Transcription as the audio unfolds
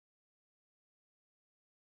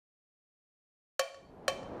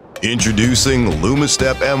Introducing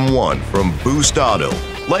Lumastep M1 from Boost Auto.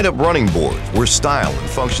 Light up running boards where style and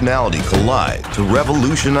functionality collide to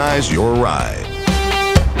revolutionize your ride.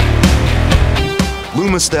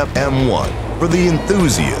 Lumastep M1 for the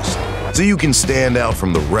enthusiast, so you can stand out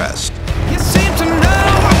from the rest. You seem to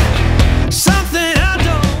know something I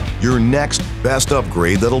don't. Your next best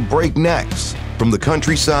upgrade that'll break necks. From the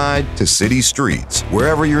countryside to city streets,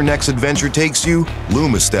 wherever your next adventure takes you,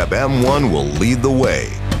 Lumastep M1 will lead the way.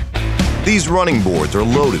 These running boards are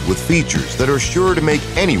loaded with features that are sure to make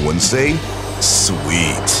anyone say,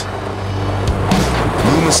 "Sweet."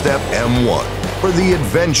 Lumastep M1 for the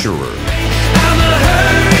adventurer. I'm a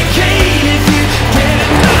hurricane if you get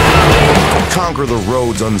it. Conquer the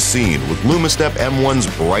roads unseen with Lumastep M1's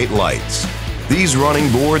bright lights. These running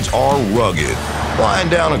boards are rugged. Flying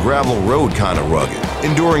down a gravel road kind of rugged.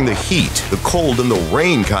 Enduring the heat, the cold, and the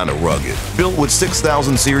rain kind of rugged. Built with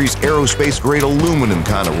 6000 series aerospace-grade aluminum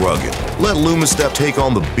kind of rugged. Let Lumastep take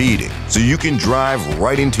on the beating so you can drive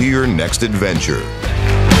right into your next adventure.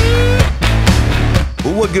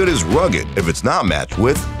 But what good is rugged if it's not matched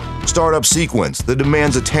with startup sequence that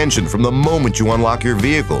demands attention from the moment you unlock your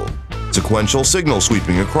vehicle, sequential signal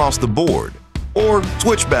sweeping across the board, or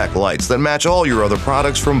switchback lights that match all your other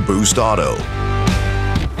products from Boost Auto?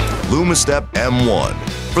 Lumastep M1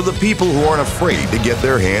 for the people who aren't afraid to get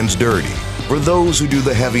their hands dirty, for those who do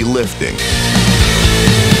the heavy lifting.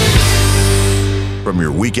 From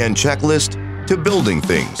your weekend checklist to building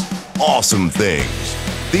things, awesome things,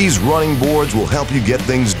 these running boards will help you get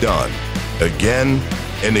things done again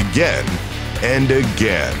and again and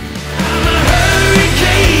again. I'm a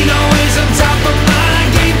hurricane, always on top of my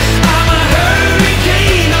game. I'm a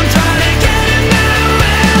hurricane, I'm trying to get in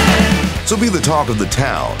that way. So be the talk of the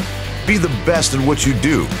town. Be the best at what you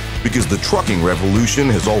do, because the trucking revolution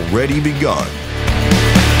has already begun.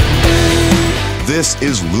 This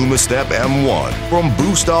is Lumastep M1 from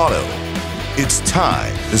Boost Auto. It's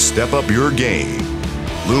time to step up your game.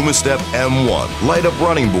 Lumastep M1 light up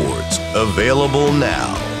running boards, available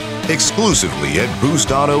now. Exclusively at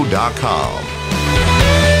boostauto.com.